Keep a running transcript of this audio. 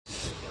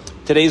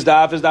Today's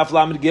daf is Daf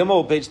Lamed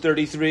Gimel, page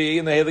 33,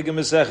 in the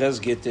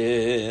Hayomi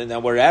Gittin. Now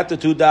we're at the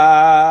two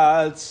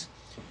dots.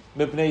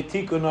 Mipnei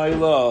Tikkun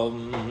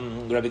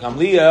Olam. Rabbi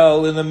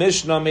Gamliel in the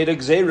Mishnah made a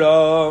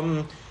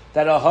gzeira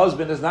that a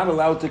husband is not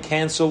allowed to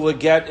cancel a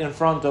get in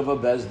front of a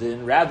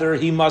bezdin. Rather,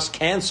 he must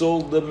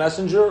cancel the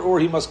messenger or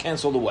he must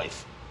cancel the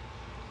wife.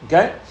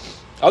 Okay?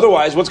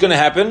 Otherwise, what's going to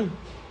happen?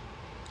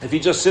 If he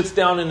just sits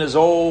down in his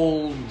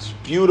old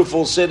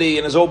beautiful city,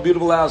 in his old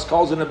beautiful house,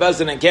 calls in a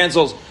bezdin and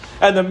cancels,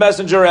 and the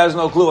messenger has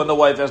no clue and the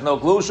wife has no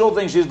clue, she'll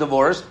think she's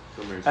divorced,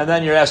 and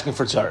then you're asking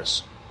for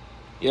tzaras.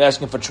 You're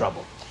asking for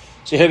trouble.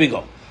 So here we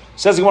go.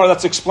 Says the Gemara,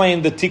 let's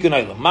explain the Tikkun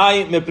Olam.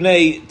 My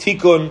mipnei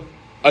Tikkun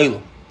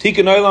Olam.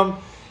 Tikkun Olam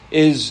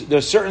is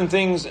there's certain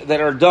things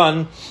that are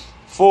done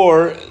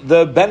for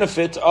the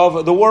benefit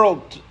of the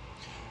world.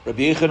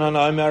 Rabbi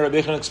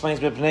Yochanan explains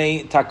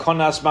mipnei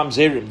takonas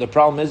mamzerim. The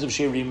problem is if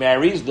she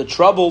remarries, the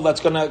trouble that's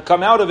going to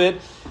come out of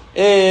it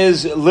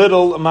is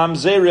little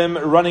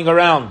mamzerim running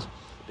around.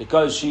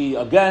 Because she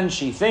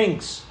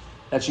thinks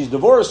that she's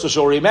divorced, so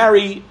she'll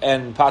remarry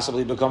and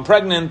possibly become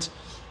pregnant.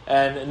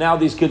 And now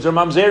these kids are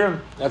mamzerim.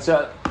 That's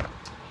it.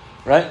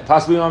 Right?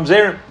 Possibly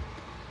mamzerim.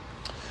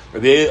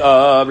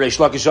 Reish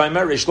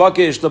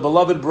Lakish, the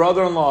beloved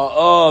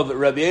brother-in-law of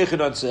Rabbi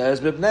Yochanan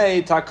says,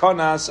 B'bnei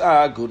takonas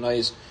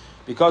agunais.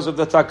 Because of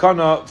the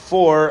takana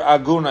for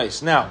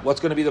agunais. Now, what's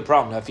going to be the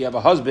problem? Now, if you have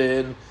a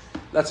husband,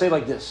 let's say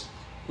like this.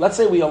 Let's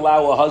say we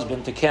allow a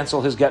husband to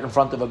cancel his get in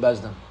front of a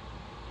bezdin.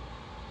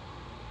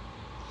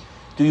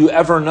 Do you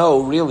ever know,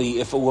 really,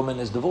 if a woman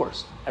is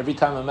divorced? Every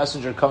time a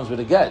messenger comes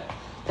with a get,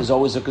 there's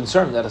always a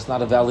concern that it's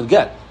not a valid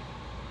get.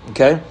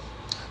 Okay?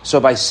 So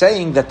by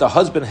saying that the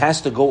husband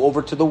has to go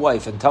over to the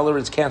wife and tell her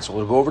it's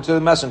canceled, or go over to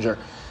the messenger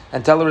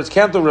and tell her it's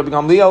canceled, Rabbi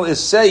Gamliel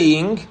is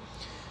saying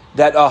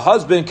that a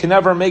husband can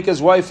never make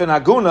his wife an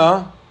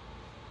aguna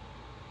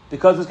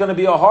because it's going to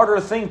be a harder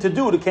thing to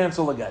do to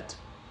cancel a get.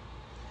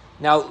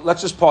 Now,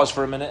 let's just pause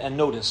for a minute and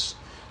notice.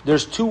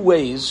 There's two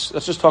ways.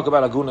 Let's just talk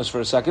about agunas for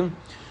a second.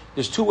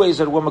 There's two ways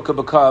that a woman could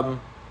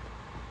become,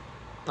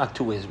 not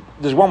two ways.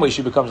 There's one way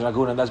she becomes an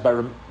aguna, and that's by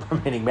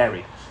remaining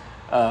married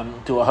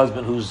to a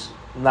husband who's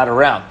not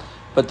around.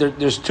 But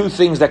there's two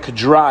things that could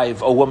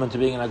drive a woman to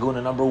being an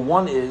aguna. Number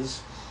one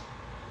is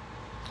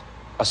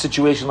a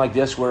situation like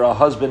this where a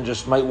husband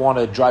just might want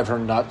to drive her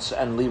nuts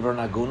and leave her an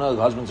aguna.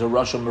 The husband's a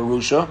Rasha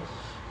Marusha.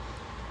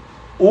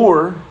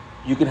 Or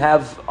you can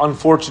have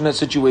unfortunate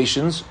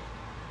situations,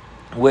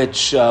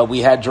 which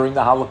we had during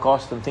the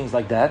Holocaust and things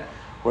like that,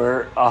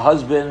 where a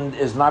husband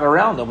is not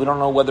around and we don't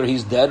know whether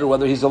he's dead or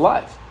whether he's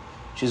alive.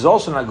 She's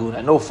also an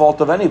aguna, no fault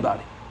of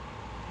anybody.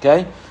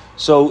 Okay?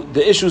 So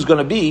the issue is going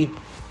to be,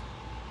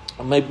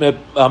 says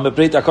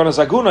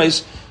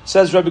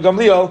Rabbi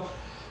Gamliel,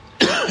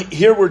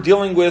 here we're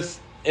dealing with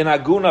an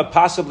aguna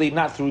possibly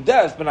not through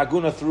death, but an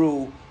aguna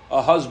through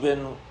a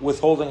husband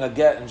withholding a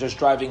get and just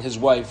driving his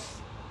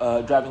wife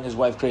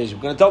crazy.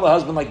 We're going to tell the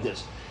husband like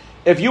this: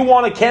 if you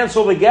want to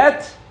cancel the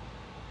get,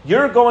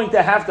 you're going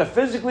to have to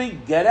physically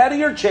get out of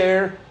your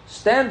chair,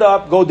 stand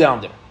up, go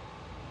down there.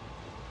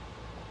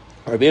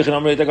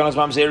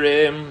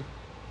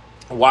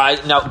 Why?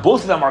 Now,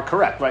 both of them are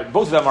correct, right?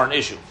 Both of them are an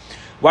issue.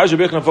 Why does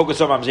Rabbi Yochanan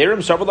focus on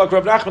mamzerim?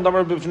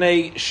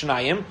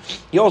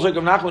 He also like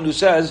Rav Nachman, who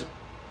says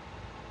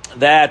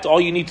that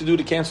all you need to do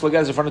to cancel a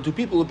get is in front of two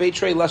people, a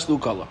betray less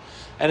lukala.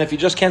 And if you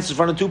just cancel in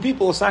front of two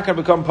people, it's not going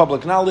to become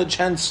public knowledge.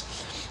 Hence,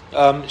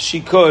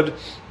 she could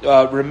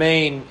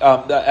remain,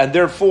 and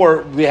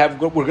therefore we're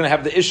going to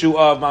have the issue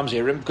of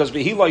mamzerim because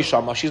v'hilai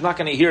shama, she's not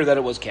going to hear that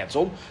it was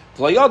canceled.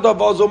 So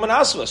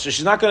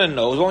she's not going to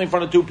know. It's only in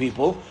front of two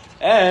people,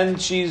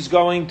 and she's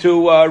going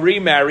to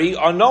remarry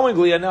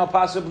unknowingly and now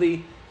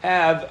possibly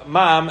have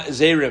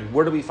mamzerim.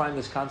 Where do we find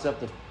this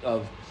concept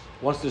of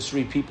once there's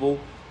three people,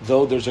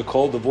 though there's a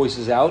call, the voice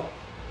is out?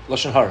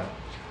 Lashon hara.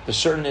 There's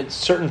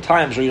certain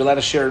times where you're allowed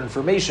to share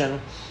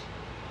information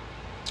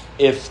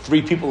if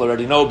three people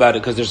already know about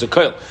it because there's a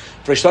koil.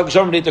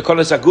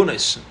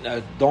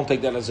 Don't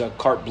take that as a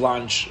carte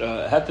blanche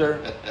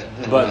heter,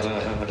 but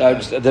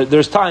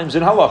there's times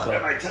in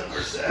halacha.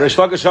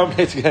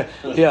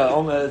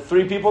 Only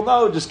three people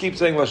know. Just keep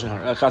saying lashon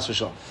hara. Reish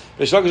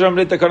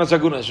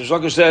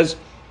Lakish says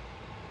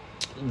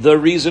the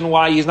reason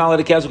why he's not allowed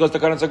to cancel because the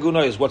Takanas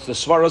Aguna is what's the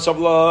Svaras of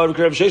Rav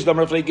Sheshes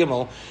Damar Flei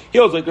Gimel. He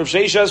holds like Rav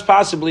Sheshes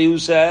possibly who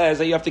says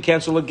that you have to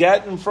cancel a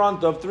get in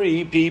front of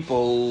three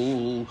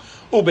people.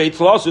 Ubeit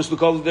Flosus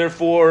because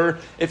therefore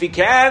if he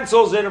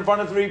cancels it in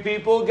front of three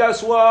people,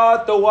 guess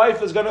what? The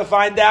wife is going to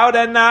find out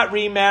and not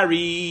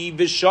remarry.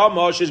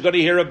 Vishama, she's going to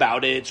hear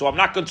about it. So I'm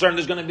not concerned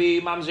there's going to be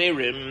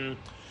mamzerim.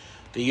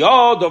 The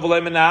Yod of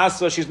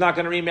Lemenasa, she's not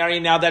going to remarry.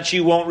 Now that she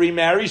won't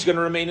remarry, she's going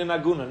to remain in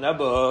Aguna.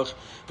 Nebuch.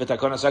 But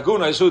Takonas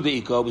Aguna is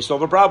Hudiko. We still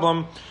have a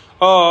problem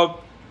of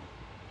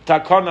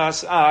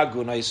Takonas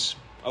Agunais.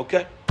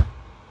 Okay.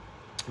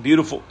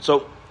 Beautiful.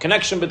 So,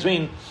 connection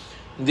between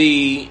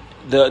the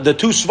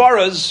two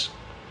svaras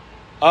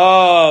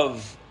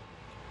of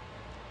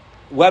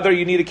whether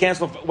you can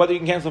cancel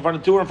in front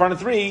of two or in front of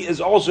three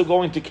is also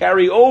going to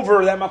carry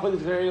over, that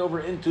machlokes is carry over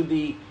into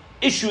the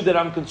issue that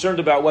I'm concerned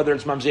about, whether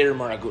it's mamzerim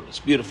or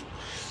agudas. Beautiful.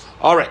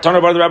 All right.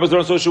 Tana bar the rabbis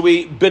learn. So should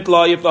we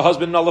bitla if the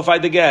husband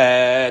nullified the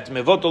get?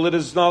 Mevotel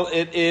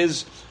it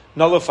is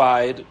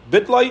nullified.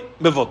 Bitla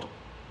mevotel.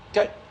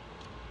 Okay.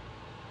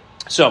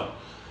 So,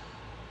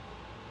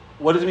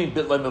 what does it mean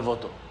bitla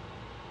mevotel?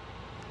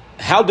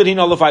 How did he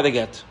nullify the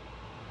get?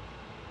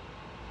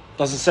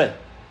 Doesn't say.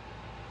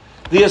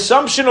 The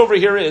assumption over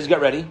here is,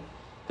 get ready,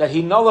 that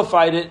he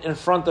nullified it in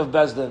front of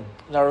Bezdin.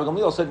 Now, Rav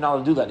Gamliel said not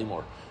to do that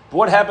anymore. But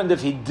what happened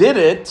if he did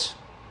it?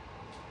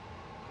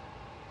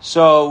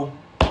 So,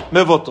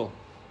 mevotel.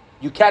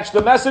 You catch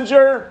the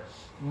messenger,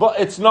 but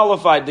it's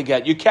nullified the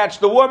get. You catch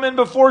the woman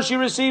before she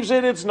receives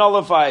it, it's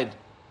nullified.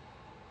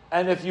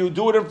 And if you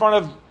do it in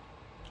front of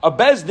a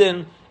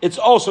Bezdin, it's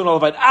also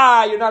nullified.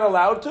 You're not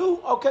allowed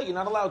to? Okay, you're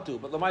not allowed to.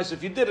 But Lamais,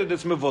 if you did it,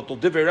 it's mevotel.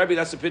 Divrei Rebbe,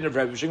 that's the opinion of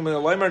Rebbe.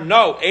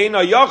 No,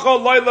 eina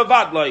yachol loy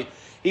levat loy.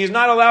 He's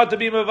not allowed to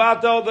be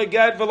mevatel the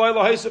get v'loy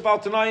lohaisef al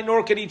tanai,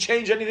 nor can he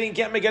change anything. He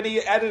can't make any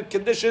added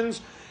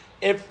conditions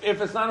if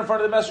it's not in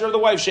front of the messenger of the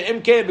wife.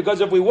 She'im kein, because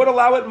if we would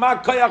allow it,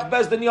 ma koyach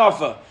bezdin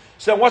yafa.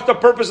 So what's the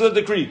purpose of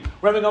the decree?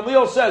 Rabbi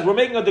Gamliel says we're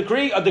making a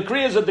decree. A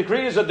decree is a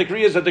decree is a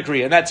decree is a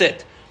decree, and that's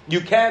it. You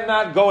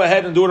cannot go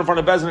ahead and do it in front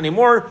of Bezdin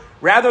anymore.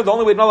 Rather, the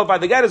only way to nullify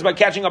the get is by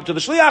catching up to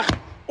the shliach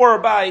or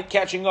by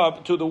catching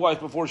up to the wife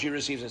before she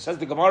receives it. Says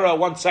the Gemara,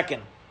 1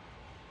 second.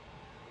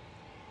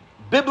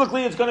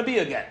 Biblically, it's going to be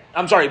a get.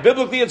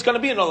 Biblically, it's going to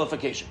be a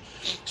nullification.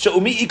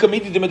 So, is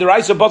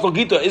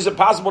it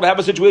possible to have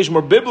a situation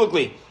where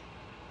biblically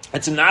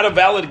it's not a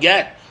valid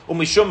get?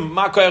 Because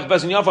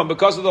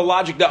of the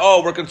logic that,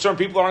 we're concerned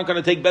people aren't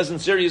going to take Bezdin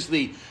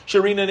seriously.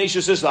 Sharina and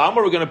Eishes Islam,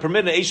 or we're going to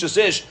permit an Eishes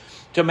Ish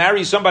to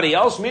marry somebody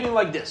else, meaning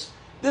like this.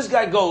 This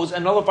guy goes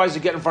and nullifies the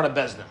get in front of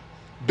Bezdin.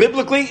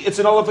 Biblically, it's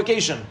a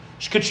nullification.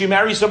 Could she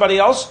marry somebody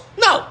else?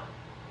 No.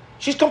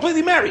 She's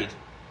completely married.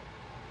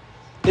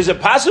 Is it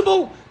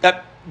possible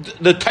that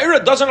the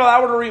Torah doesn't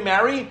allow her to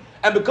remarry,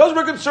 and because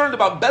we're concerned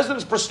about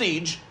Bezdin's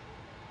prestige,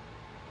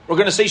 we're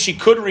going to say she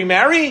could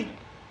remarry?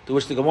 To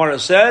which the Gemara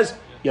says,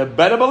 you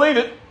better believe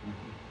it.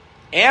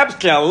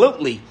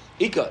 Absolutely.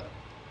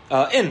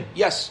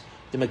 Yes.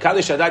 The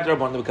Mekadesh Adai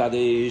Rabban the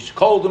Mekadesh.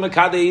 Called the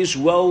Mekadesh,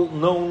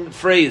 well-known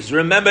phrase.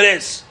 Remember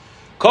this.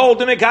 Called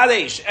the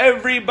Mekadesh.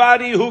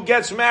 Everybody who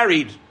gets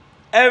married,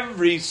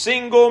 every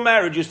single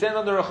marriage, you stand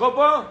under a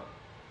chuppah,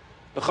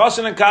 the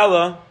Chassan and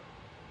Kala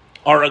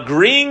are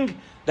agreeing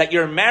that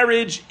your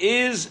marriage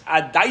is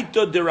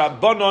Adaita de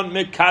Rabbanon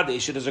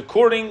Mekadesh. It is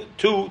according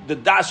to the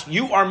Das,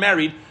 you are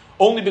married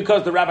only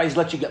because the rabbis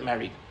let you get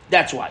married.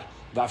 That's why.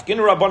 The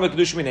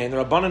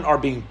Rabbanon are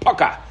being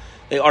paka.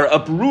 They are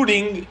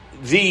uprooting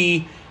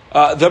the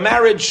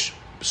marriage.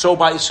 So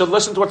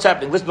listen to what's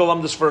happening. Listen to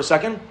Lumdus for a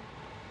second.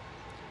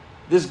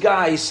 This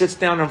guy sits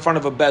down in front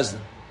of a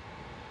bezdin,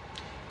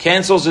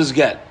 cancels his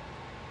get.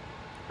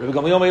 Rabbi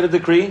Gamliel made a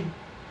decree.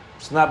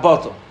 It's not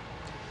batal.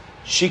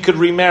 She could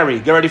remarry.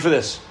 Get ready for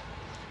this.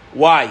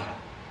 Why?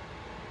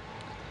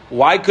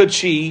 Why could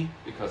she?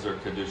 Because her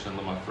kedushin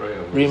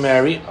l'mafreya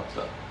remarry.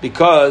 Upset.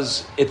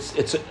 Because it's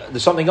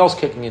there's something else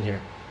kicking in here.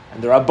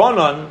 And the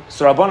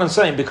Rabbanan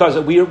saying, because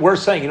we're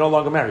saying you're no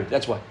longer married.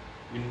 That's why.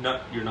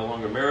 You're no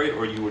longer married,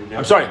 or you were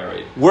never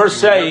married? We're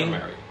saying...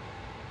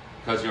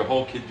 Because your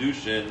whole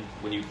Kiddushin,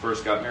 when you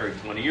first got married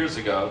 20 years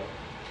ago,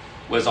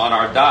 was on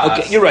our das.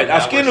 Okay, you're right.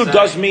 Afkinu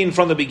does mean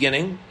from the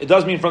beginning. It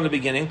does mean from the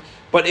beginning.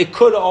 But it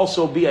could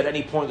also be at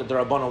any point that the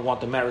Rabbanan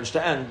want the marriage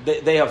to end.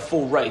 They have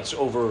full rights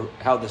over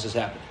how this is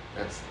happening.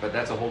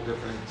 That's a whole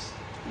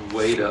different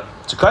way to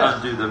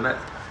undo the...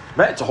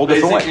 Right, it's a whole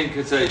different way. Basically,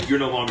 could say, you're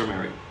no longer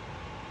married.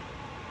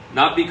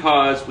 Not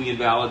because we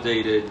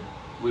invalidated,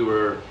 we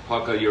were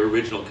Paka, your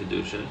original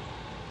Kedushin,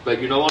 but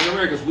you're no longer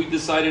married because we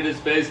decided it's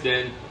based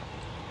in.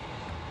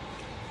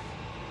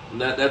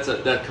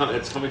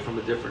 It's coming from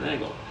a different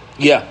angle.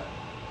 Yeah.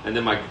 And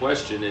then my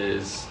question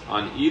is,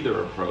 on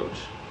either approach,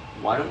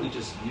 why don't we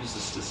just use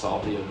this to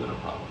solve the Aguna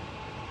problem?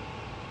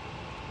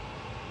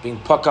 Being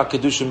Paka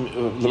Kedushin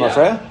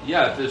L'Mafreya?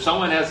 Yeah, if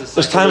someone has a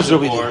second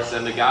divorce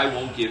and the guy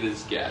won't give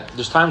his get.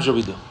 There's times where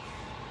we do.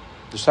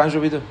 It's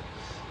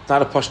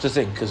not a pashta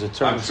thing because it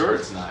turns. I'm sure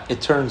it's not.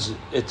 It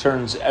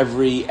turns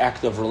every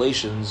act of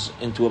relations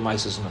into a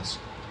maisis.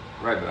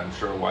 Right, but I'm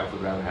sure a wife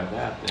would rather have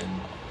that than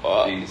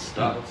be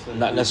stuck.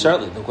 Not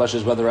necessarily. The question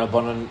is whether in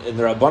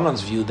the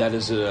Rabbanan's view that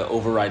is an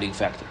overriding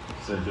factor.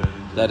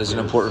 That is an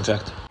important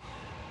factor.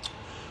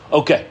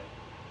 Okay.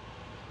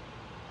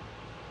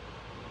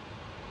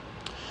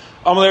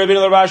 Amalei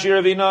Ravina Rashi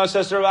Ravina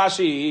says to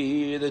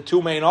Rashi, the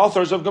two main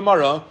authors of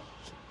Gemara.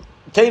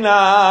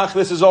 Teinach,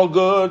 this is all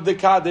good. The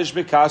Kaddish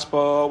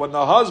B'Kaspa, when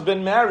the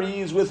husband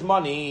marries with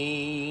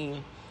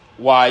money.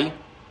 Why?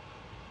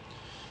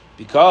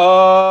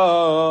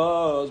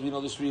 Because we know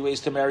there's three ways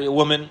to marry a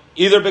woman.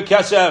 Either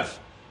B'Kesef,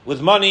 with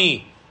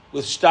money,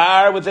 with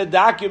star, with a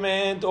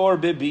document, or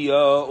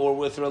Bibia, or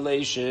with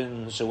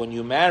relation. So when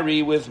you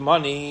marry with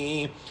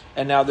money,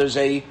 and now there's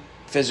a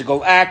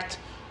physical act,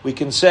 we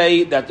can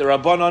say that the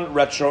Rabbanon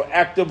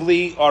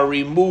retroactively are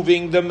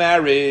removing the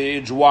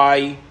marriage.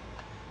 Why?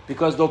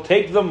 Because they'll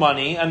take the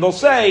money and they'll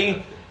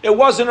say, It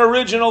wasn't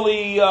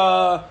originally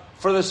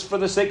for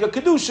the sake of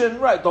kedushin,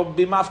 right? They'll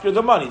be mafkir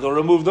the money. They'll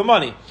remove the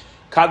money.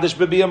 Kaddish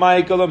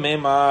b'biyamayikal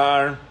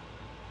memar.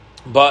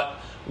 But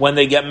when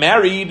they get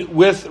married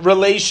with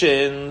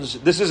relations,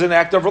 this is an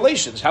act of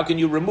relations. How can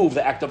you remove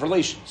the act of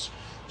relations?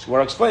 So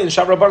we're explaining, the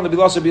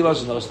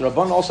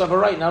Rabban also have a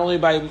right, not only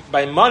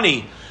by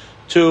money,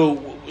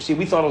 to see.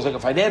 We thought it was like a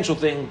financial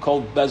thing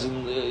called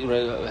bezin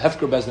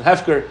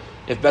hefker.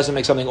 If bezin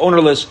makes something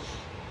ownerless,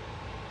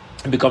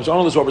 it becomes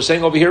ownerless. What we're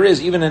saying over here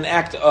is even an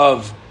act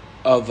of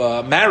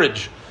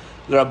marriage,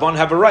 the Rabban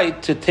have a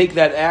right to take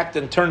that act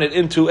and turn it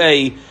into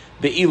a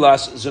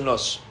be'ilas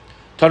zenus.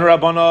 Tan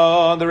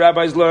Rabbana, the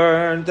rabbis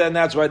learned, and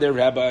that's why they're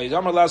rabbis.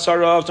 Amar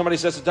Lasarav, somebody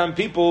says to 10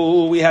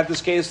 people, we had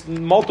this case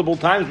multiple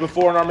times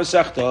before in our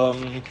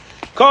Masechta.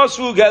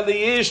 Kosu get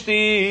li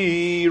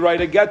ishti, write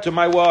a get to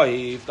my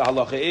wife. The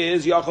halacha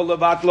is yachol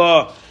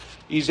levatla.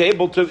 He's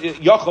able to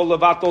yachol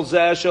levatl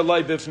zeh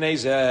shaloi b'fnei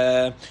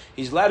zeh.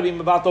 He's allowed to be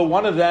mevatel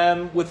one of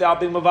them without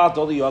being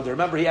mevatel the other.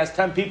 Remember, he has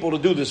 10 people to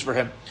do this for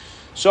him,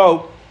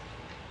 so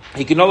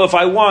he can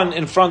nullify one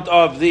in front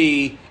of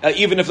the,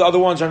 even if the other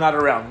ones are not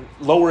around.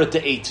 Lower it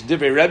to 8.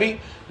 Divrei Rebbe,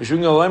 if you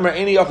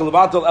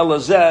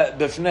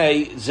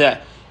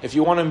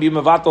want to be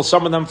mevatel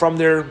some of them from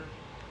their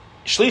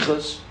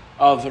shlichus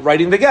of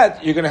writing the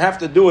get, you're going to have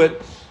to do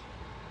it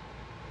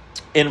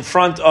in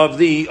front of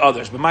the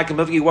others. But Mike and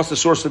what's the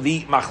source of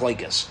the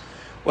machlekes?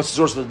 What's the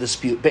source of the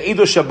dispute? The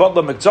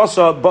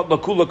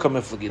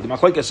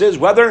machlekes is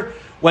whether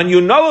when you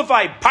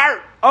nullify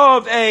part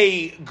of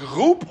a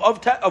group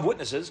of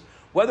witnesses,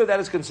 whether that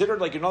is considered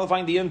like you're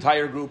nullifying the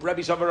entire group.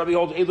 Rabbi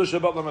holds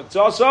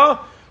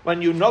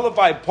when you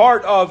nullify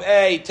part of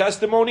a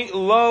testimony,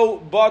 lo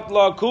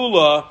batla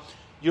kula,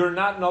 you're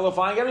not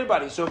nullifying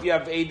everybody. So if you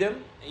have Eidim,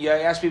 you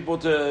ask people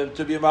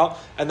to be involved,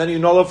 and then you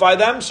nullify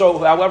them, so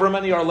however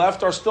many are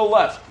left are still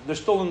left. They're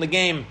still in the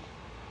game,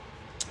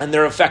 and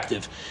they're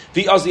effective.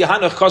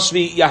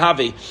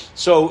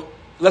 So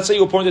let's say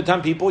you appointed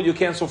 10 people, you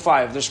cancel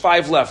 5. There's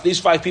 5 left. These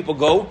 5 people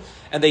go,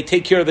 and they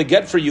take care of the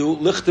get for you.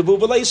 Lichtevu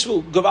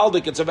v'leisvu,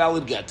 gavaldik, it's a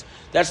valid get.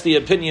 That's the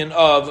opinion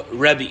of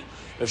Rebbe.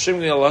 Rav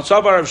Shimon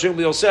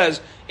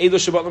says,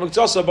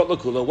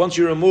 once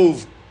you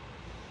remove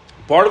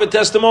part of a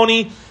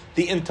testimony,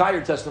 the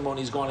entire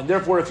testimony is gone. And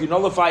therefore, if you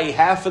nullify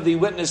half of the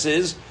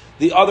witnesses,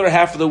 the other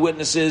half of the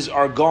witnesses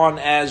are gone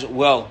as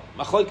well.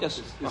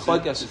 Is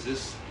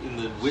this in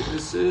the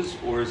witnesses,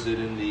 or is it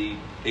in the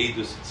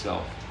edus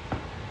itself?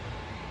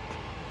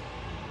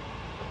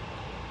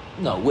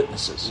 No,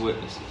 witnesses.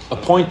 Witnesses.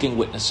 Appointing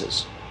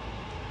witnesses.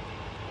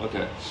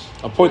 Okay.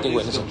 Appointing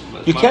witnesses.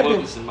 You can't be.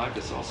 In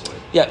Makkos also.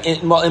 Yeah,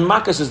 in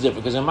Makkos is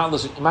different because in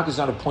Makkos is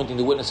not appointing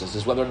the witnesses.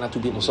 It's whether or not 2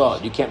 people saw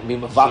it. You can't be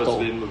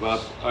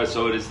mevatel.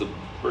 So it is the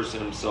person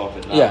himself.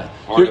 And not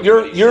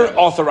you're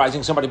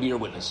authorizing somebody to be your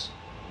witness.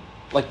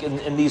 Like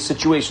in these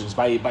situations,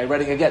 by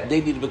writing a get,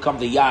 they need to become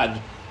the yad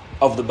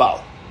of the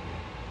baal,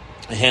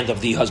 the hand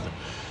of the husband.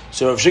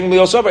 So if Shingli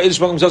also here's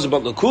going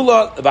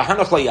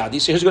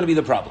to be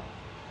the problem.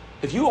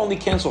 If you only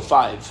cancel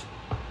 5,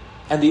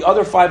 and the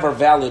other 5 are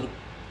valid,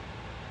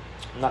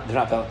 they're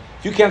not valid.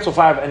 If you cancel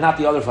 5 and not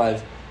the other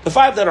 5, the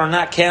 5 that are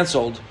not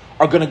canceled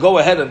are going to go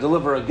ahead and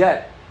deliver a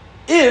get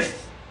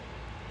if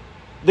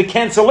the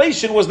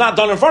cancellation was not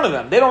done in front of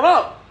them. They don't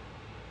know.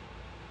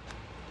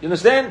 You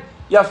understand?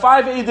 You have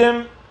 5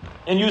 Eidim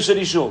in Yusad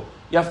Ishul.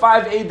 You have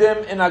 5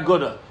 Eidim in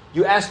Aguda.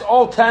 You asked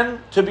all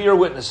 10 to be your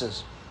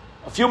witnesses.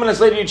 A few minutes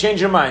later, you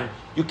change your mind.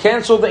 You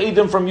cancel the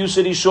Eidim from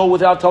Yusad Ishul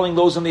without telling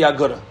those in the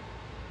Aguda.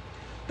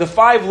 The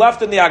 5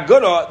 left in the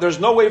Aguda, there's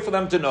no way for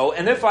them to know.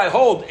 And if I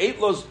hold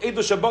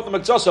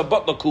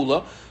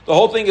the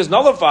whole thing is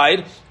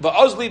nullified. The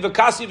 5 in the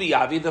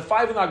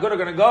Aguda are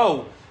going to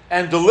go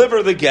and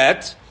deliver the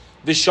get.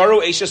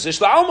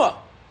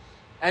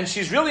 And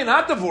she's really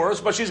not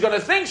divorced, but she's going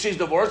to think she's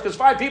divorced because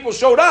 5 people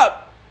showed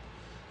up,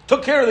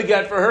 took care of the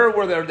get for her,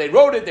 where they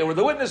wrote it, they were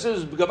the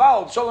witnesses,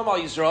 Gaval, Shalom al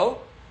Yisrael,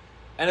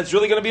 and it's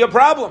really going to be a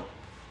problem.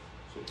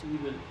 So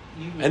even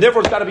and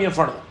therefore it's got to be in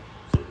front of them.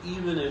 So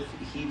even if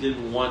he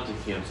didn't want to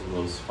cancel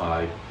those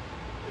 5,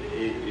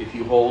 if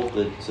you hold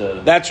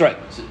that... That's right.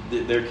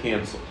 They're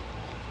canceled.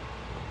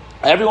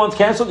 Everyone's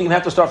canceled, you're going to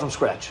have to start from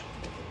scratch.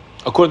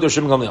 According to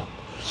Shimon Gamliel.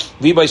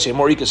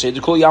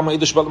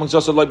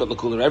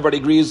 Everybody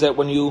agrees that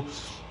when you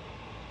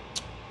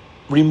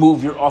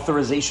remove your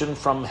authorization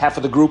from half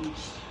of the group,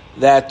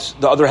 that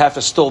the other half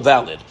is still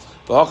valid.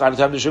 And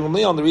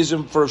the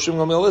reason for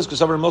Shimon Gamliel is because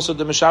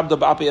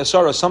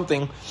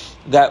something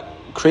that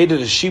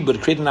created a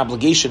shibud, created an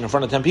obligation in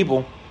front of 10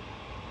 people.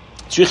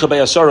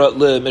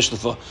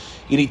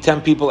 You need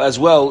 10 people as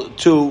well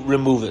to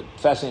remove it.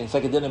 Fascinating. It's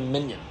like a din in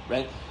minyan,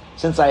 right?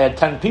 Since I had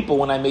 10 people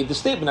when I made the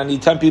statement, I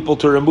need 10 people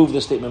to remove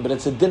the statement. But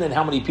it's a din in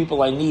how many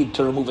people I need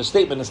to remove a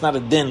statement. It's not a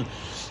din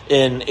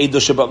in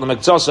Eidu Shabbat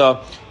L'Mektsasa,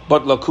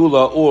 but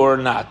Lakula or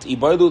not.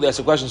 Ibadu, they ask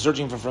a question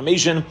searching for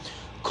information.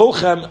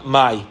 Kolchem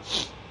Mai.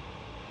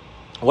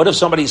 What if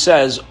somebody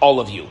says, all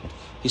of you?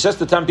 He says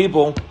to 10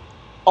 people,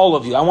 all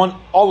of you. I want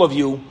all of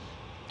you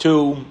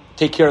to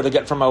take care of the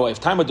get from my wife.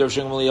 Time with Rav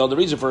Shimon Gamliel, the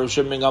reason for Rav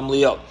Shimon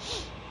Gamliel,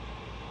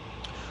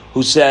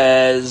 who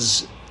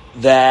says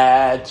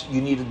that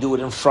you need to do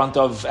it in front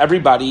of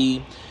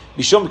everybody.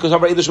 It's because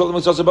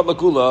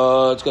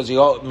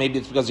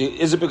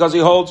he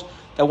holds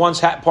that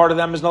once part of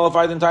them is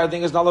nullified, the entire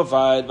thing is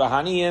nullified.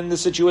 Vahani in the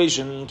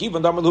situation,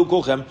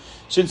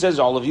 since says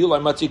all of you,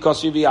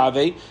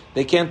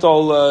 they can't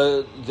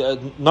all.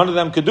 None of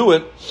them could do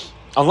it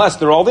unless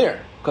they're all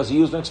there, because he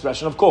used an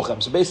expression of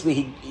kolchem. So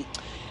basically,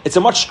 it's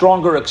a much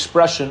stronger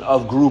expression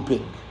of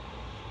grouping.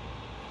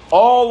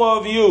 All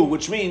of you,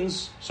 which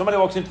means somebody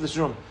walks into this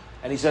room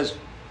and he says,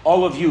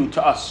 all of you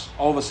to us,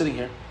 all of us sitting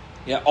here,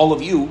 yeah, all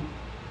of you.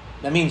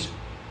 That means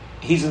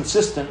he's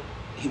insistent.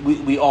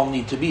 We all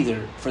need to be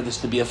there for this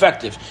to be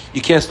effective.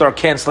 You can't start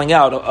canceling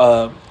out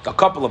a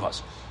couple of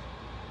us.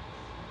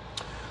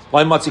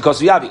 Or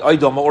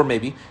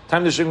maybe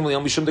time to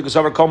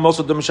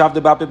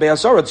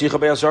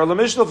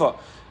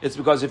it's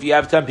because if you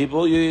have 10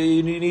 people,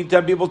 you need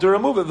 10 people to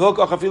remove it.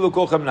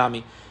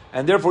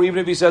 And therefore, even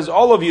if he says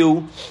all of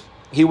you,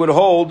 he would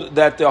hold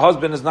that the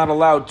husband is not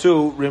allowed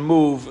to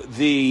remove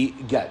the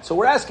get. So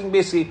we're asking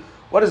basically,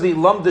 what is the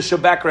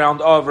lumdisha background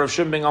of Rav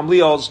Shimon ben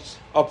Gamliel's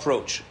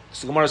approach?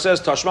 So the Gemara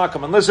says, Tashma,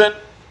 come and listen.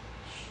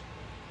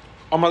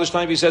 Omar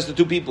L'Shnaim, says to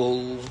two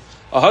people,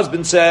 a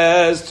husband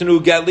says,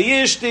 Tenu get li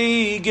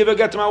ishti, give a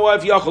get to my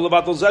wife, Yachol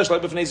abatel zesh,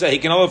 like b'fnei zeh. He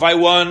can nullify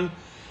one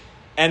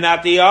and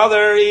not the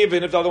other,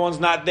 even if the other one's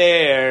not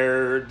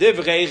there.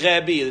 Divrei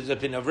Rebbe, there's an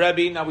opinion of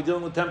Rebbe. Now we're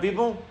dealing with 10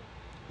 people?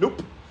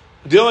 Nope.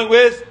 We're dealing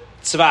with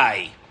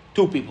tzvai,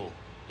 2 people.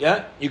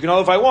 Yeah? You can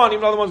nullify one,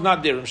 even though the other one's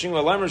not there. Rav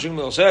Shimon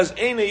Gamliel says,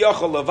 Eine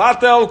yachol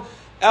levatel,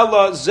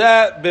 ella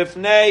zeh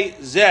b'fnei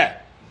zeh.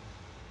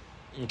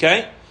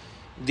 Okay?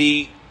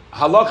 The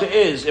halacha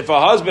is, if a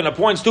husband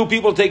appoints 2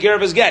 people to take care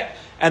of his get,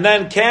 and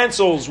then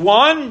cancels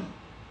one,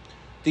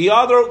 the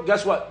other,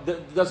 guess what?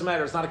 It doesn't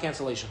matter, it's not a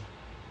cancellation.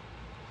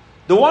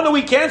 The one who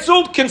he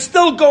canceled can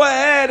still go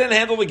ahead and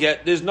handle the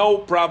get. There's no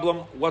problem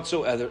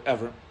whatsoever.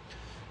 Ever.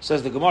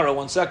 Says the Gemara,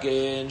 1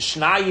 second.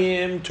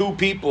 Shnayim, 2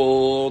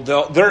 people.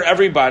 They're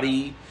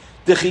everybody.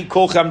 Dichi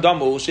kolchem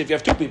damu. So if you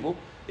have 2 people,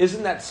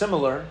 isn't that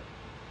similar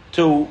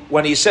to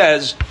when he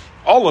says,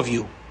 all of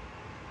you?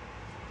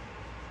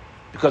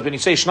 Because when you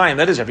say Shnayim,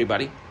 that is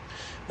everybody.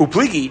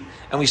 Upligi,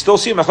 and we still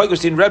see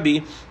Machlokes in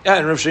Rebbe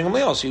and Rav Shimon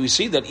Gamliel. So we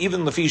see that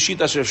even the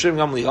Shitas Rav Shimon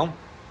Gamliel,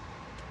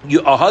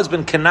 a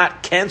husband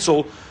cannot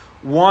cancel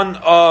one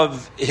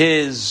of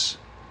his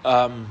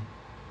cannot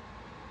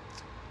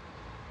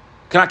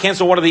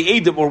cancel one of the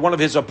Eidim or one of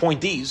his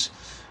appointees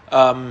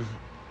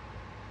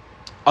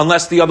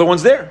unless the other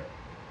one's there,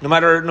 no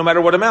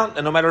matter what amount,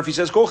 and no matter if he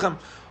says kolchem.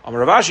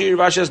 Rav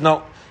Ashi says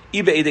no.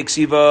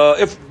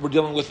 If we're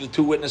dealing with the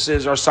 2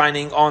 witnesses are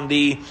signing on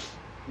the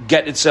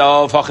get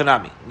itself,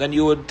 hachanami, then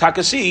you would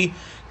takasi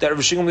that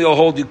Rav Shimon will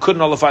hold you couldn't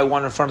nullify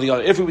one in front of the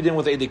other if we were dealing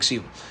with eidei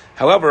ksiva.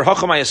 However,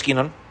 hachamay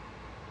askinan,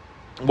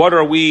 what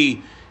are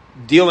we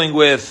dealing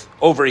with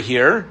over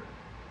here?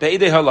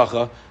 Be'edei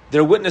halacha,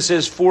 they're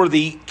witnesses for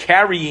the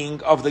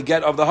carrying of the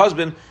get of the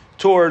husband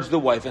towards the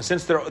wife, and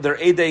since they're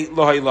eidei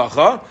lo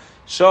halacha,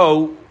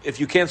 so if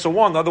you cancel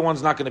one, the other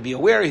one's not going to be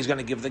aware. He's going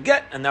to give the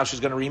get, and now she's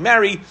going to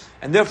remarry,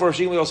 and therefore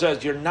Shimon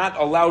says you're not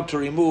allowed to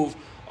remove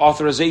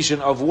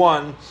authorization of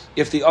one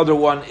if the other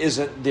one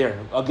isn't there.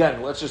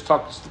 Again, let's just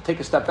take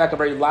a step back, a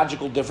very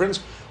logical difference.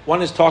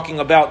 One is talking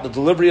about the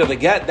delivery of the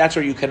get. That's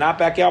where you cannot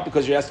back out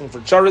because you're asking for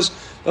charas.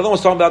 The other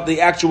one's talking about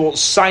the actual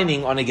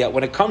signing on a get.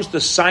 When it comes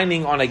to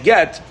signing on a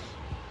get,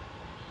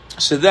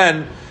 so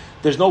then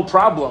there's no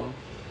problem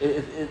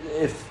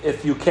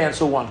if you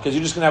cancel one, because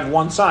you're just going to have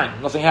one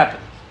sign. Nothing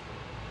happened.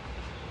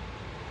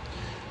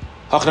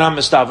 Hachanam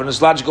Mistav, and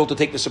it's logical to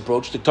take this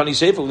approach. The Tani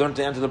Sefer, we learned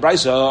to enter the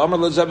Brisa.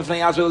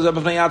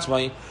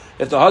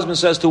 If the husband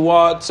says to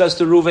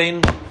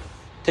Ruvain,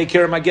 take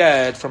care of my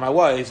get for my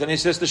wife, then he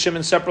says to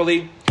Shimon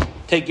separately,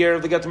 take care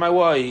of the get to my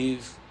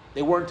wife.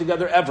 They weren't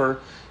together ever.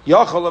 He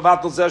could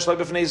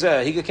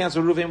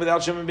cancel Ruvain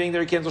without Shimon being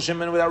there. He cancels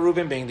Shimon without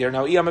Ruvain being there.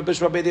 Now, if you're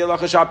dealing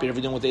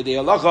with Eidei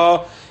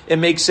Halacha, it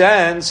makes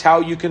sense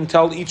how you can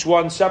tell each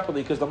one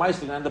separately, because the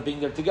mice didn't end up being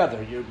there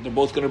together. They're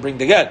both going to bring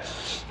the get.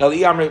 Now, but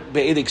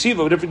if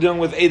you're dealing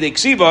with Eidei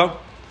Ksiva,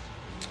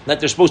 that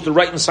they're supposed to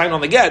write and sign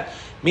on the get,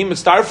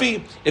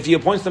 if he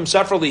appoints them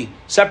separately,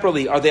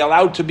 are they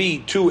allowed to be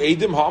 2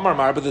 Eidim?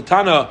 Ha'amar, but the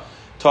Tana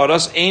taught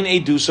us ein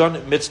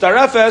edusan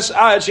mitzdarefes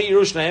ad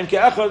sheiru shneim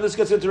ke'echad. This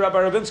gets into Rabbi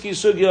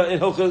Ravinsky's sugya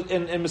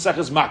in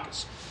Maseches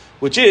Makkos,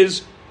 which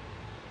is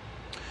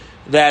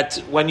that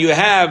when you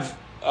have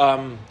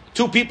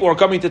 2 people are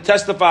coming to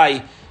testify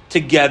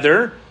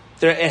together,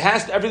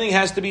 everything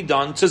has to be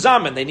done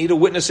tzazamen. They need to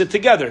witness it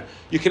together.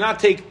 You cannot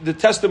take the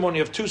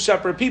testimony of 2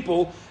 separate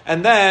people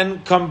and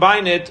then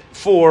combine it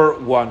for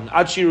one.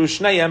 Ad sheiru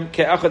shneim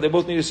ke'echad. They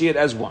both need to see it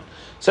as one.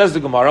 Says the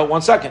Gemara.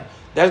 1 second.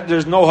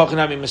 There's no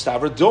hachanami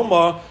mistaver.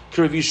 Dilma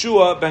Rav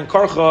Yeshua ben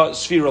Karcha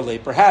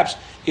sfirale. Perhaps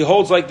he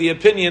holds like the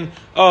opinion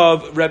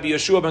of Rabbi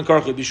Yeshua ben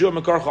Karcha. Yeshua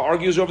ben Karcha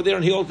argues over there,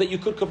 and he holds that you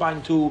could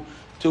combine two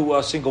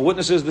two single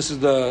witnesses. This is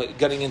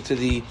getting into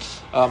the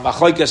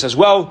machlokes as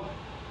well,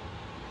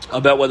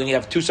 about whether you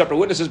have two separate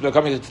witnesses but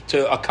coming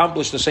to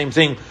accomplish the same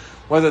thing,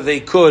 whether they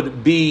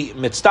could be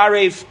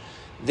mitzdaref.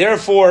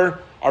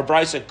 Therefore, our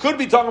brisa could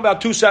be talking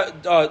about two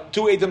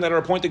eidim that are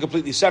appointed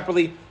completely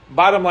separately.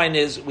 Bottom line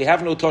is, we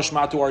have no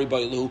toshmatu ari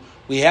bailu.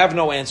 We have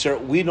no answer.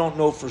 We don't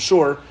know for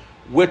sure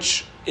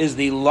which is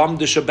the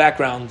lamdisha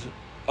background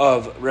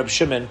of Reb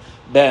Shimon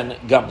ben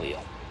Gamliel.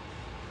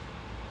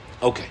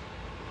 Okay.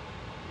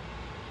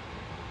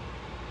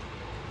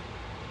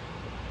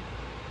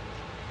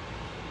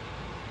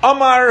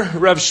 Amar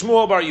Rav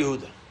Shmuel bar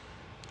Yehuda.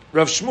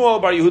 Rav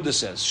Shmuel bar Yehuda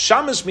says,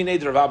 Shamas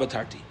minei Rav Abba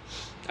Tarti.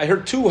 I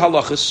heard two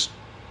halachas.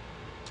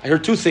 I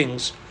heard two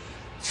things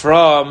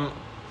from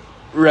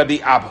Rabbi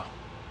Abba.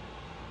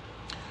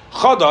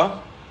 Chada,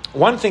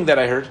 one thing that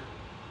I heard,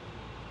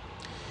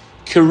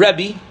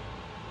 Kirebi,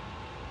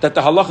 that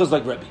the halacha is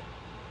like Rebbe.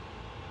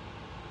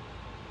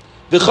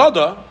 The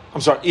Chada,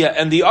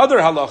 and the other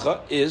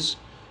halacha is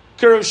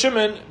Rav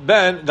Shimon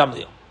ben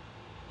Gamliel.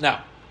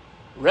 Now,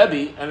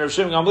 Rebbe and Rav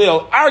Shimon ben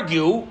Gamliel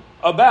argue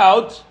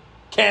about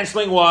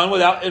canceling one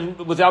without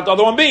the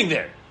other one being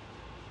there.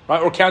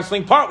 Right, or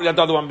canceling part without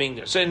the other one being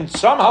there. So in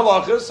some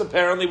halachas,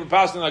 apparently we're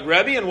passing like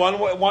Rebbe in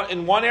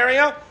one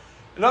area,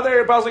 another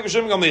area passing like Rav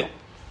Shimon ben Gamliel.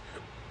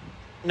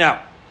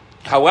 Now,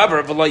 however,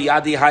 I'm not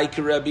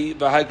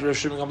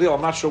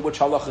sure which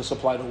halachas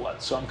apply to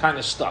what, so I'm kind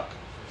of stuck.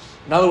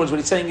 In other words, what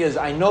he's saying is,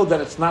 I know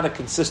that it's not a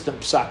consistent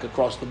psak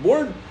across the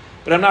board,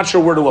 but I'm not sure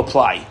where to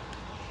apply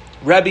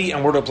Rebbe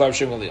and where to apply Rav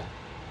Shimon ben Gamliel.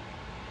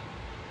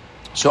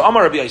 So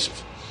Amar Rabbi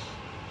Yosef.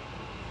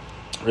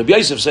 Rabbi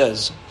Yosef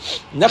says,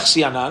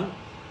 Nechsi anan.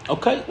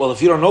 Okay, well,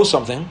 if you don't know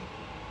something,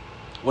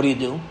 what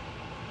do?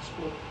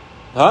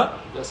 Huh?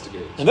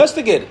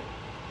 Investigate it.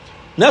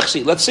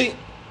 Nechsi, let's see.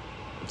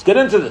 Let's get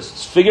into this.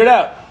 Let's figure it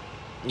out.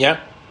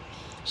 Yeah.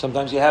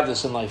 Sometimes you have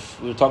this in life.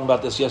 We were talking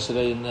about this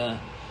yesterday in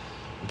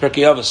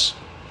Pirkei Avos,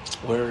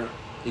 where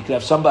you could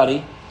have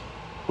somebody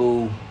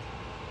who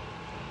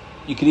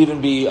you could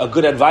even be a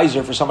good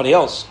advisor for somebody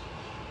else,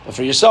 but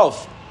for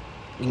yourself,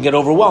 you can get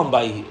overwhelmed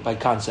by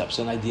concepts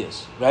and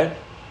ideas, right?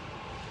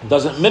 It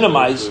doesn't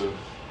minimize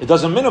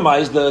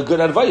the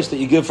good advice that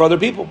you give for other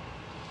people.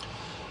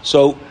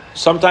 So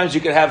sometimes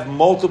you could have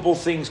multiple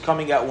things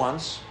coming at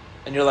once,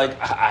 and you're like,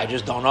 I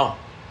just don't know.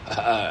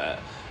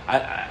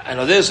 I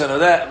know this, I know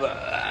that, but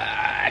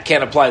I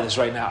can't apply this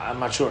right now. I'm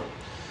not sure.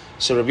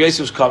 So Rabbi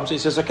Yosef comes, he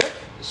says, okay.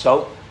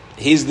 So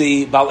he's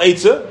the Baal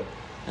Eitzah,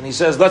 and he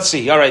says, let's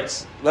see. All right,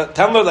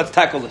 Tamler, let's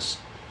tackle this.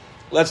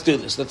 Let's do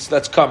this.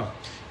 Let's come.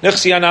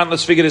 Nechsi anan,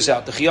 let's figure this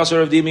out. The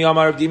Chiyasar of Dimi,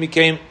 Amar of Dimi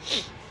came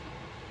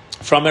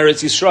from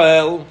Eretz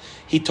Yisrael.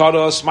 He taught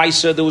us,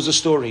 Maisa, there was a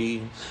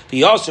story.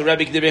 He also,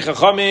 Rabbi K'divei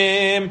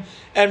Chachamim,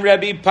 and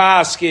Rabbi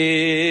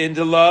Paskin,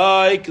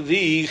 like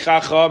the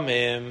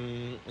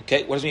Chachamim.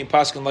 Okay, what does it mean,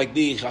 Paskin, like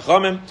the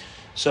Chachamim?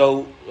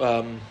 So,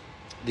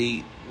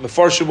 the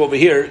Mefarshim over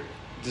here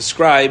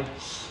describe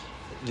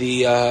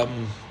we're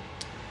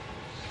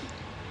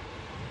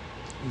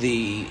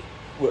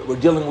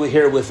dealing with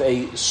here with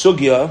a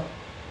sugya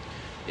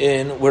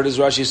in, where does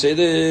Rashi say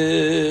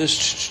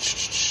this?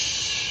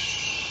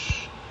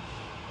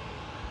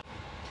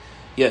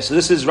 Yeah, so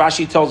this is,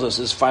 Rashi tells us,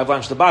 this is 5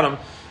 lines to the bottom.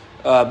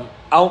 B'ksubis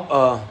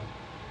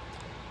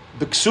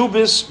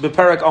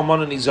b'perek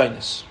almonani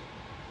zaynis.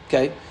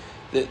 Okay,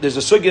 there's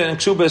a sugya in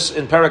ksubis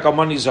in perek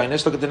almonani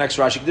zaynis. Look at the next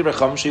Rashi. The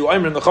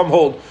Chum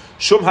hold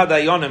shum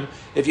hadayonim.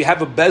 If you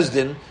have a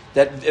bezdin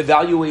that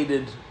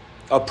evaluated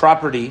a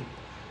property,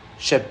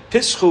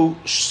 shepischu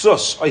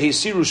sus or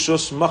hisiru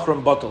sus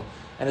machram batal,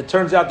 and it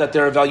turns out that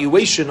their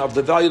evaluation of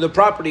the value of the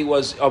property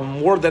was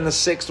more than a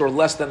sixth or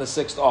less than a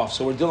sixth off.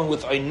 So we're dealing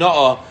with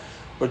aina'ah.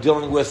 We're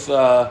dealing with,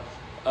 how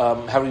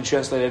do you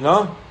translate it,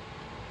 no?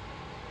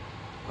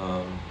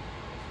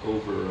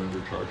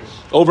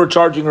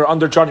 Overcharging or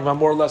undercharging by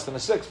more or less than a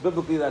sixth.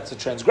 Biblically, that's a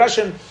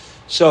transgression.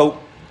 So,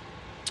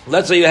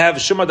 let's say you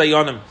have Shema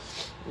Dayanim,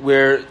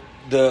 where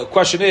the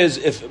question is,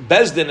 if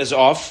Bezdin is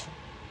off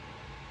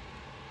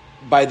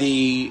by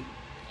the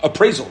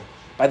appraisal,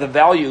 by the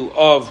value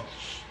of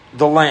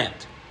the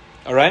land,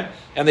 all right?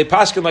 And they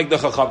paskin like the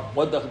Chacham.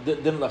 What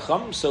didn't the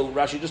Chacham? So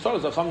Rashi just told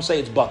us, the Chacham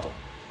say it's batal.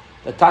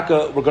 The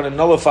taka, we're going to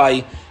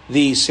nullify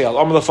the sale.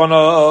 Of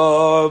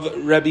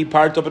Rebbe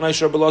Parta ben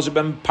Aishar Belazar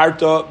ben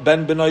Parta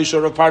ben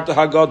Aishar of Parta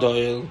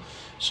Hagadol.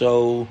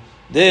 So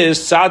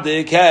this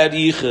tzaddik had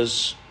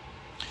yichus.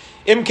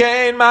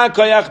 Imkein ma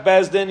koyach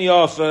bezdin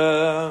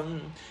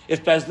yofa.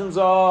 If bezdin's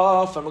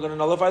off and we're going to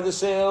nullify the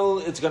sale,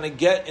 it's going to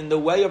get in the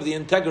way of the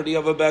integrity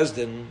of a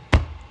bezdin.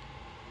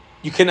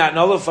 You cannot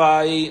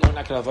nullify. Or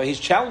not nullify. He's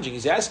challenging.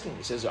 He's asking.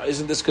 He says,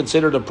 "Isn't this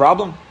considered a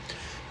problem?"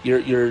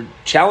 You're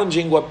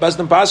challenging what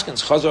Bezdin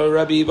Paskins, Chazar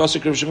Rebbe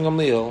Vasik Rav Shimon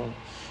Gamliel,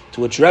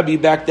 to which Rebbe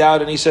backed out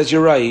and he says,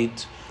 you're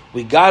right,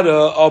 we gotta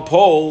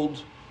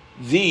uphold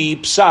the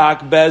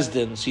Psak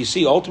Bezdin. So you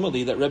see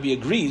ultimately that Rebbe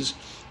agrees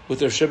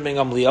with Rav Shimon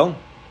Gamliel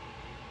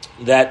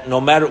that no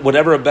matter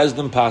whatever a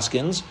Bezdin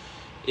Paskins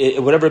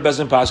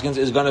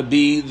is going to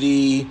be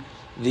the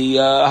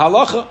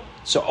halacha.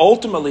 So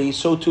ultimately,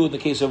 so too in the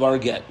case of our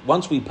get.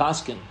 Once we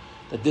paskin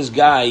that this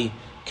guy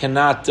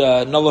cannot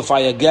nullify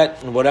a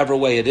get in whatever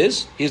way it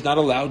is, he's not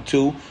allowed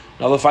to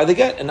nullify the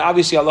get. And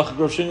obviously, Allah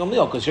Rav Shimon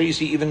Gamliel, because here you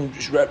see even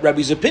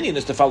Rebbe's opinion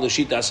is to follow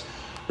Shitas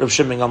Rav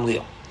Shimon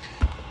Gamliel.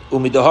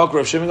 Umidahak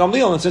Rav Shimon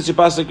Gamliel, and since you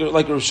pass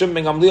like Rav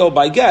Shimon Gamliel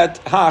by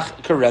get, hach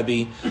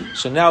karebi.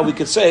 So now we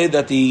could say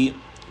that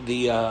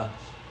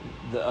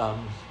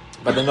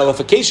by the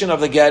nullification of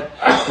the get,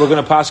 we're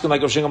going to pass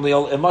like Rav Shimon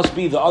Gamliel. It must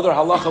be the other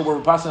halacha where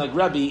we're passing like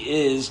Rebbe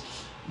is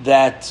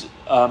that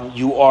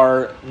you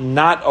are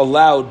not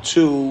allowed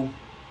to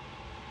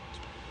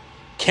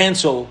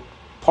cancel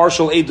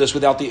partial edus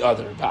without the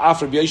other.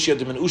 From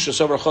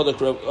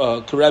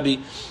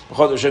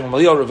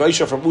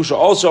Usha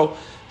also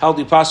held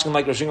the passing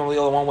like Rav Shimon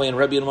Gamliel in one way and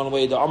Rebbe in one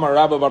way. The Amar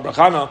Rabba Bar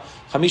Brachana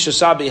Chamisha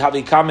Sabi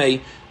Havi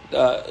Kame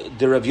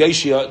the Rav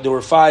Yeshia. There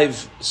were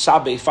 5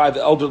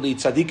 elderly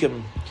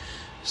tzaddikim.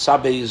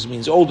 Sabe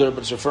means older, but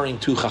it's referring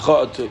to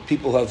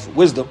people who have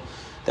wisdom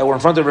that were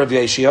in front of Rav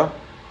Yeshia,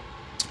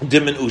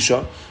 Dim and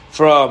Usha,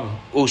 from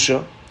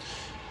Usha.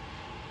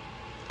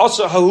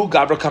 Also, Hahu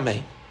Gabra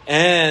Kameh.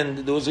 And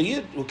there was a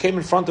Yid who came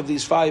in front of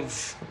these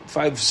 5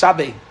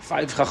 Sabe,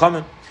 5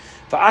 Chachamim,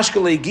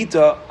 Va'ashkele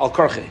Gita al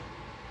Karche.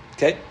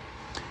 Okay?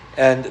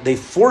 And they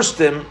forced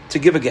him to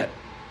give a get.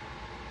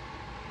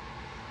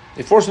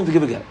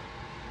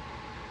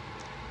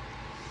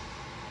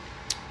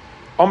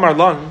 Omar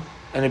Lan,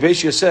 and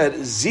Abeshia said,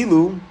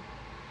 Zilu,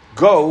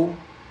 go,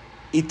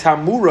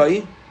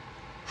 itamurai,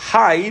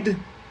 hide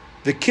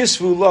the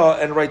kisvu law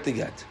and write the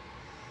get.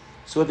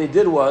 So what they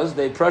did was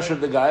they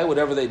pressured the guy,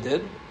 whatever they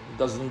did,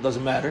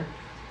 doesn't matter,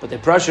 but they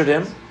pressured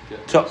him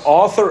to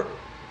authorize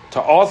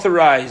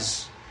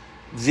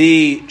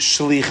the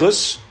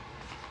shlichus,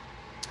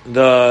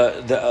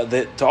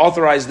 to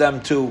authorize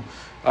them to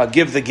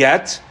give the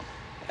get.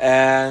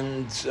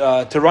 And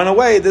to run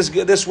away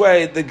this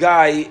way, the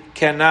guy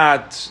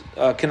cannot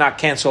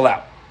cancel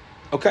out.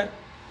 Okay.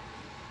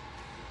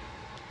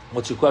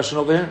 What's your question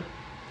over here?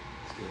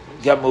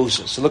 Get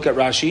Musa. So look at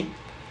Rashi.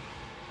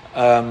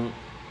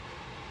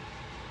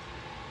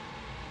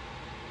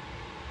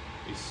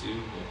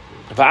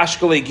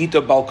 V'ashkele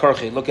Gita Bal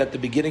Karche. Look at the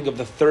beginning of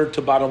the third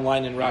to bottom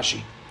line in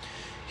Rashi.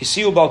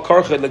 Hisiu Bal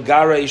Karche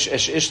legareish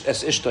es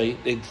ishtay.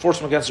 They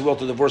forced him against his will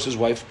to divorce his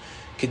wife.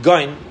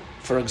 Kigain.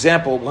 For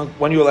example,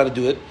 when you're allowed to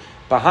do it,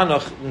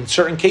 Bahanach, in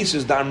certain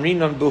cases,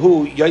 Da'amrinan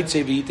Behu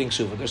Yaitse V'yiting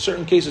Suva. There's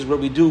certain cases where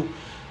we do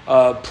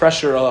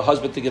pressure a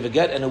husband to give a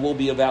get, and it will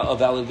be a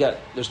valid get.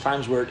 There's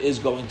times where it is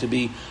going to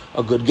be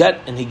a good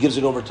get, and he gives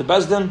it over to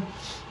Bezdin,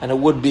 and it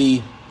would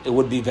be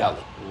valid.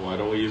 Why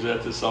don't we use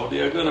that to solve the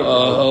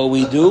aguna?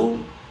 We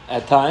do.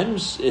 At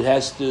times, it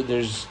has to.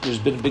 There's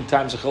been big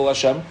times of Chil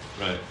Hashem,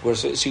 right? Where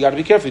so you got to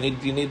be careful.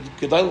 You need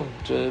gedalim.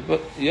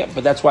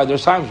 But that's why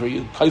there's times where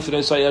you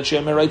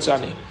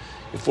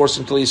you force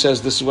him until he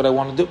says, "This is what I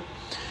want to do."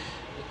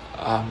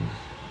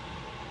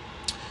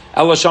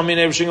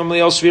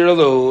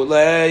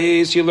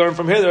 You learn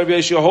from here that Rabbi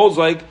Yeshua holds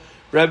like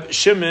Reb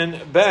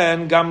Shimon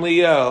ben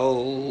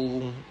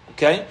Gamliel.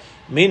 Okay,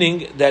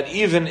 meaning that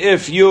even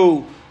if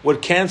you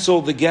would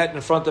cancel the get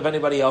in front of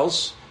anybody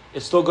else,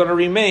 it's still going to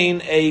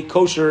remain a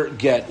kosher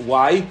get.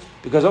 Why?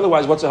 Because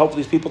otherwise, what's the help for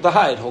these people to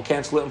hide? He'll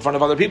cancel it in front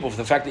of other people. For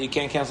the fact that you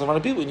can't cancel in front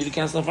of people, you need to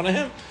cancel in front of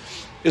him,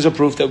 is a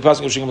proof that we're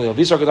passing Roshim Gamliel.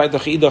 These are going to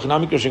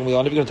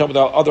tell me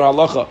the other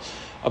halacha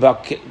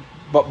about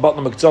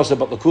Batna Mektzasa,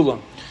 Batla Kula.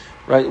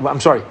 Right? I'm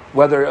sorry,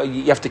 whether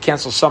you have to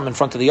cancel some in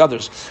front of the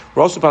others.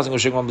 We're also passing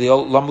Roshim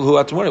Gamliel, Lamlu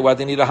Atamuri, why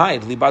they need to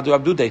hide. Libadu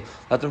Abdude.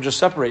 Let them just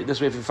separate. This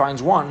way, if he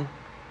finds one,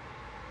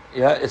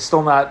 it's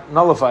still not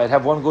nullified.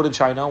 Have one go to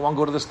China, one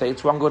go to the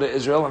States, one go to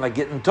Israel, and a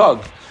get and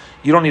tug.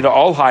 You don't need to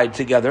all hide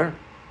together.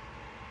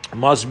 It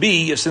must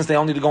be, since they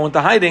all need to go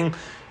into hiding,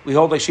 we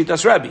hold like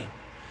Shitas Rebbe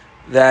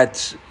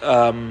that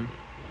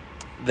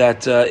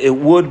it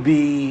would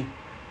be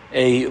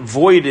a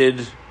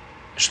voided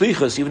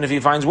shlichus even if he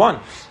finds one.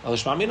 We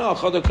find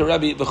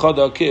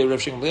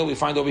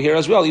over here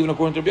as well, even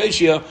according to Rabbi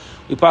Yeshia,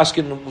 we pass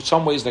in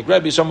some ways like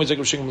Rebbe, some ways like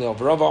Rav Shimon Gamliel.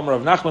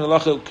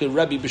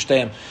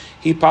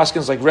 He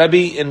paskins like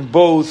Rebbe in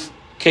both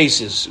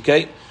cases.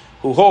 Okay,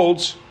 who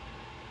holds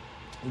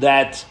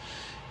that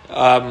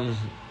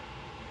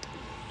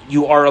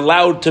you are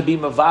allowed to be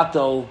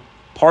mavatal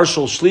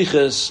partial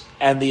shlichus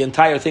and the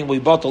entire thing will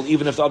be batal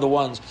even if the other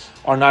ones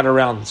are not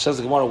around. It says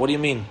the Gemara, what do you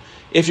mean?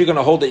 If you're going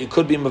to hold that you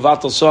could be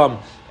mavatal some,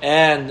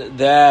 and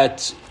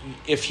that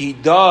if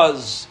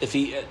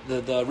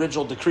the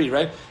original decree,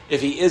 right?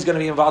 If he is going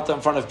to be mavatal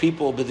in front of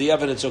people, but the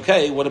evidence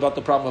okay, what about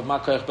the problem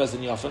of makayach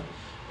bezin yafa?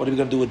 What are we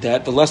going to do with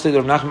that? The less they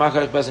Rav Nachman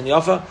makayach bezin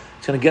yafa,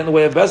 it's going to get in the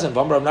way of bezin.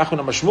 Rav Nachman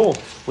Amashmul.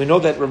 We know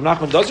that Rav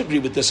Nachman does agree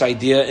with this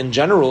idea in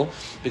general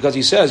because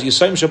he says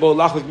Yisayim shabo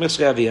lachlik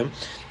mitzchavim.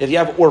 If you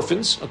have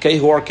orphans, okay,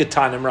 who are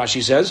ketanim,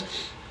 Rashi says,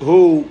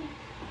 who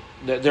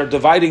they're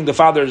dividing the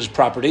father's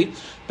property.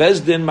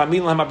 Bezdin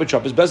mamin lahem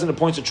apitrapis. Bezdin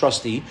appoints a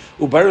trustee.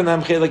 Ubayrin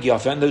lahem chelek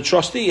yafa, and the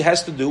trustee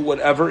has to do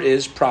whatever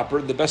is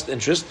proper, the best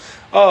interest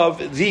of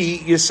the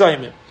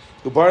yisayim.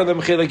 Ubayrin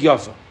lahem chelek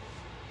yafa.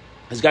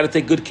 He's got to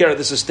take good care of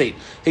this estate.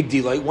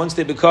 Higdilai, once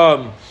they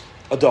become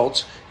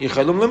adults,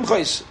 Yichalum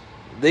Limchais,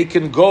 they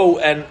can go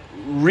and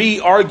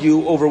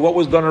re-argue over what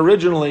was done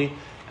originally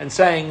and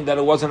saying that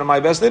it wasn't in my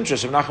best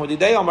interest. If Nachman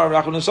Didei Amar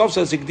Nachman himself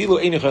says, Higdilu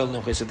Ein Yichalum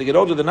Limchais. If they get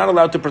older, they're not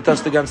allowed to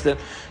protest against it.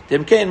 If they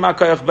appoint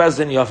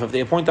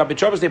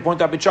Abichapas, they appoint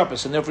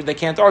Abichapas, and therefore they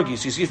can't argue.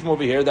 So you see from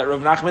over here that Rav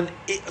Nachman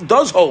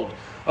does hold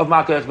of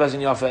Makayach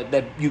Bezin Yafet,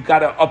 that you got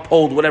to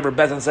uphold whatever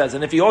Bezin says.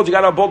 And if he holds you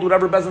got to uphold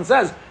whatever Bezin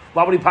says,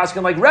 why would he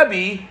paskin like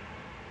Rebbe,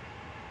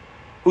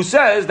 who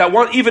says that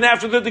even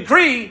after the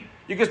decree,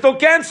 you can still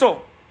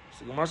cancel?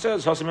 So Gemara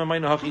says,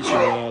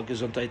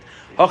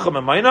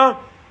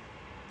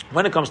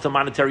 when it comes to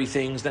monetary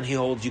things, then he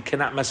holds you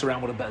cannot mess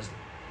around with a Bezdin.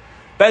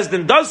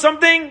 Bezdin does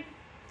something,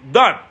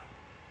 done.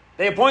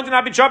 They appoint an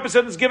Abichapis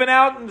and it's given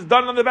out and it's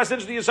done on the best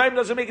interest of the assignment.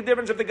 Doesn't make a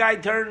difference if the guy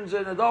turns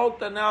an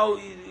adult and now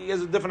he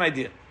has a different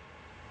idea.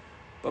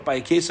 But by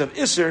a case of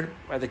Isser,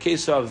 by the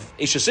case of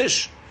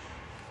Eshesish,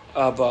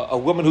 of a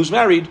woman who's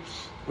married,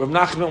 Rav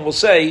Nachman will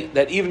say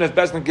that even if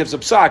Bezdin gives a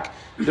psak,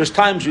 there's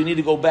times you need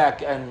to go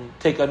back and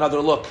take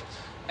another look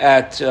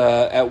at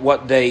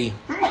what they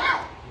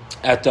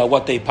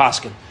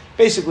paskin.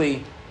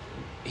 Basically,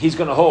 he's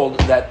going to hold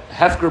that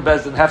Hefker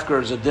Bezdin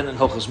Hefker is a din in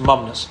Hilchos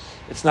Mumnus.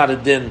 It's not a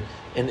din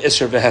in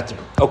Isser Veheter.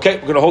 Okay,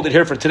 we're going to hold it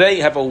here for today.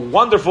 Have a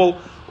wonderful,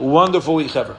 wonderful week, ever.